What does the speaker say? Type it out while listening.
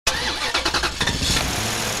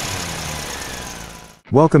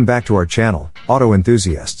Welcome back to our channel, Auto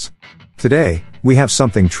Enthusiasts. Today, we have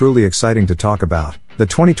something truly exciting to talk about, the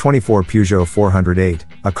 2024 Peugeot 408,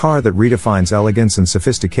 a car that redefines elegance and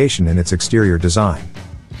sophistication in its exterior design.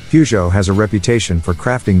 Peugeot has a reputation for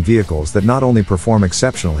crafting vehicles that not only perform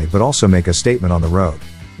exceptionally but also make a statement on the road.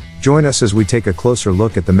 Join us as we take a closer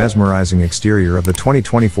look at the mesmerizing exterior of the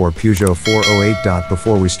 2024 Peugeot 408.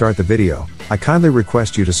 Before we start the video, I kindly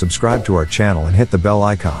request you to subscribe to our channel and hit the bell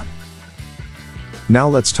icon. Now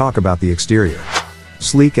let's talk about the exterior.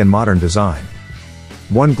 Sleek and modern design.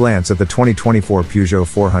 One glance at the 2024 Peugeot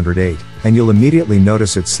 408, and you'll immediately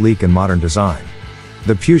notice its sleek and modern design.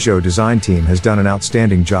 The Peugeot design team has done an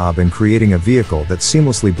outstanding job in creating a vehicle that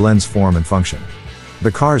seamlessly blends form and function.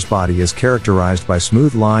 The car's body is characterized by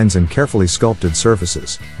smooth lines and carefully sculpted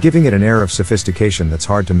surfaces, giving it an air of sophistication that's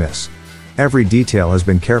hard to miss. Every detail has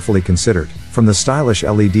been carefully considered, from the stylish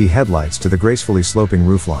LED headlights to the gracefully sloping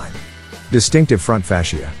roofline. Distinctive front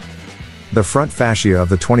fascia. The front fascia of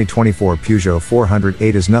the 2024 Peugeot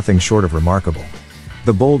 408 is nothing short of remarkable.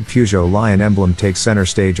 The bold Peugeot lion emblem takes center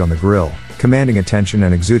stage on the grille, commanding attention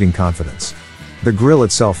and exuding confidence. The grille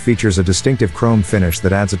itself features a distinctive chrome finish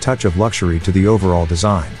that adds a touch of luxury to the overall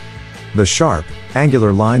design. The sharp,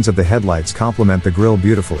 angular lines of the headlights complement the grille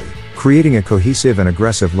beautifully, creating a cohesive and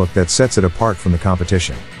aggressive look that sets it apart from the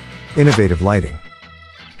competition. Innovative lighting.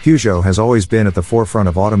 Peugeot has always been at the forefront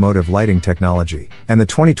of automotive lighting technology, and the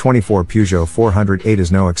 2024 Peugeot 408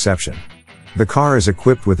 is no exception. The car is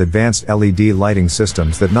equipped with advanced LED lighting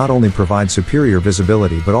systems that not only provide superior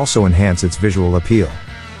visibility but also enhance its visual appeal.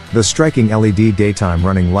 The striking LED daytime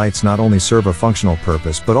running lights not only serve a functional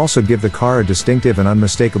purpose but also give the car a distinctive and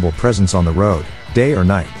unmistakable presence on the road, day or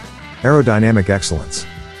night. Aerodynamic excellence.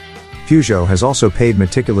 Peugeot has also paid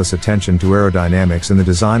meticulous attention to aerodynamics in the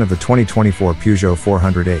design of the 2024 Peugeot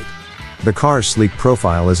 408. The car's sleek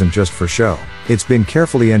profile isn't just for show, it's been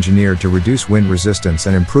carefully engineered to reduce wind resistance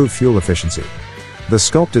and improve fuel efficiency. The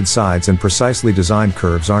sculpted sides and precisely designed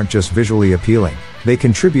curves aren't just visually appealing, they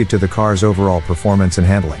contribute to the car's overall performance and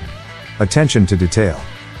handling. Attention to detail.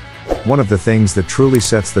 One of the things that truly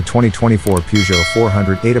sets the 2024 Peugeot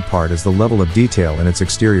 408 apart is the level of detail in its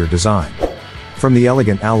exterior design. From the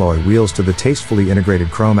elegant alloy wheels to the tastefully integrated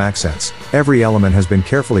chrome accents, every element has been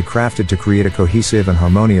carefully crafted to create a cohesive and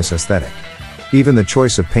harmonious aesthetic. Even the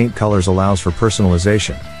choice of paint colors allows for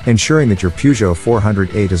personalization, ensuring that your Peugeot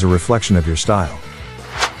 408 is a reflection of your style.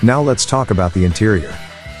 Now let's talk about the interior.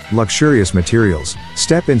 Luxurious materials.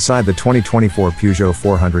 Step inside the 2024 Peugeot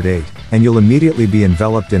 408, and you'll immediately be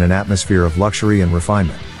enveloped in an atmosphere of luxury and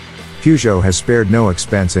refinement. Peugeot has spared no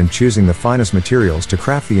expense in choosing the finest materials to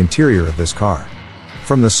craft the interior of this car.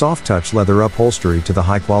 From the soft-touch leather upholstery to the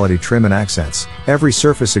high-quality trim and accents, every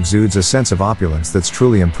surface exudes a sense of opulence that's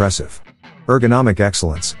truly impressive. Ergonomic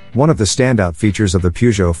excellence. One of the standout features of the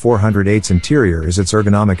Peugeot 408's interior is its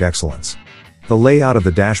ergonomic excellence. The layout of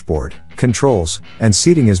the dashboard, controls, and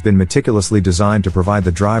seating has been meticulously designed to provide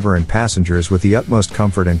the driver and passengers with the utmost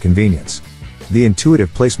comfort and convenience. The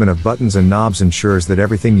intuitive placement of buttons and knobs ensures that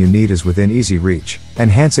everything you need is within easy reach,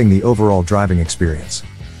 enhancing the overall driving experience.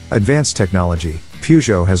 Advanced technology.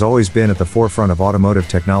 Peugeot has always been at the forefront of automotive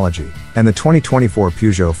technology, and the 2024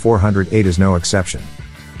 Peugeot 408 is no exception.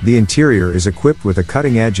 The interior is equipped with a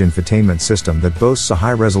cutting-edge infotainment system that boasts a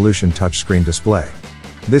high-resolution touchscreen display.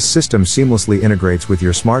 This system seamlessly integrates with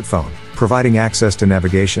your smartphone, providing access to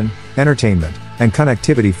navigation, entertainment, and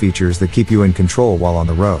connectivity features that keep you in control while on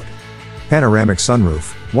the road. Panoramic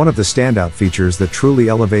sunroof. One of the standout features that truly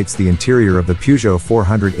elevates the interior of the Peugeot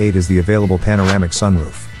 408 is the available panoramic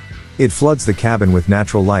sunroof. It floods the cabin with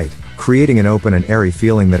natural light, creating an open and airy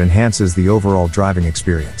feeling that enhances the overall driving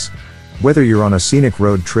experience. Whether you're on a scenic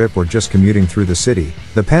road trip or just commuting through the city,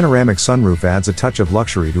 the panoramic sunroof adds a touch of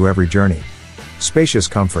luxury to every journey. Spacious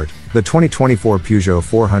comfort. The 2024 Peugeot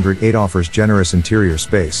 408 offers generous interior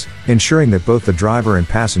space, ensuring that both the driver and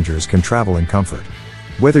passengers can travel in comfort.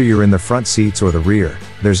 Whether you're in the front seats or the rear,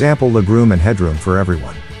 there's ample legroom and headroom for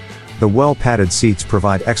everyone. The well-padded seats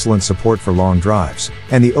provide excellent support for long drives,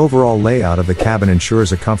 and the overall layout of the cabin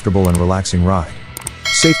ensures a comfortable and relaxing ride.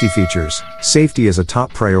 Safety features. Safety is a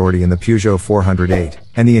top priority in the Peugeot 408,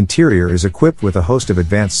 and the interior is equipped with a host of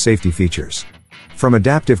advanced safety features. From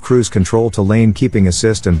adaptive cruise control to lane keeping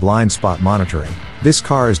assist and blind spot monitoring, this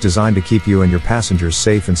car is designed to keep you and your passengers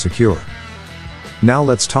safe and secure. Now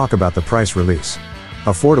let's talk about the price release.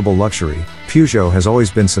 Affordable luxury. Peugeot has always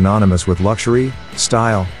been synonymous with luxury,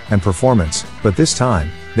 style, and performance, but this time,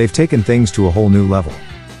 they've taken things to a whole new level.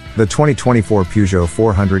 The 2024 Peugeot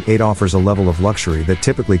 408 offers a level of luxury that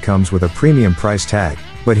typically comes with a premium price tag,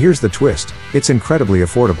 but here's the twist, it's incredibly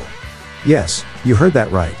affordable. Yes, you heard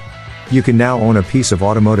that right. You can now own a piece of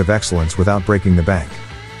automotive excellence without breaking the bank.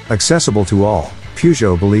 Accessible to all,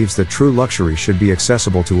 Peugeot believes that true luxury should be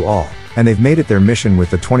accessible to all, and they've made it their mission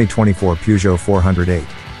with the 2024 Peugeot 408.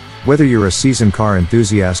 Whether you're a seasoned car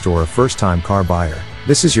enthusiast or a first-time car buyer,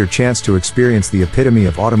 this is your chance to experience the epitome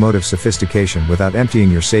of automotive sophistication without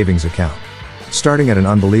emptying your savings account. Starting at an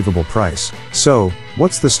unbelievable price. So,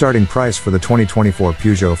 what's the starting price for the 2024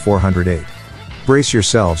 Peugeot 408? Brace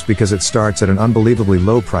yourselves because it starts at an unbelievably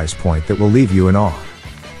low price point that will leave you in awe.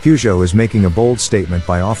 Peugeot is making a bold statement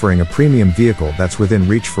by offering a premium vehicle that's within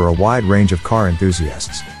reach for a wide range of car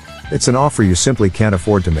enthusiasts. It's an offer you simply can't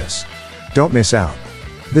afford to miss. Don't miss out.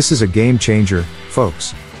 This is a game changer,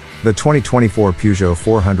 folks. The 2024 Peugeot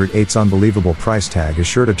 408's unbelievable price tag is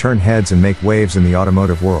sure to turn heads and make waves in the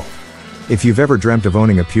automotive world. If you've ever dreamt of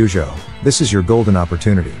owning a Peugeot, this is your golden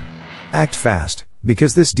opportunity. Act fast,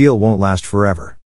 because this deal won't last forever.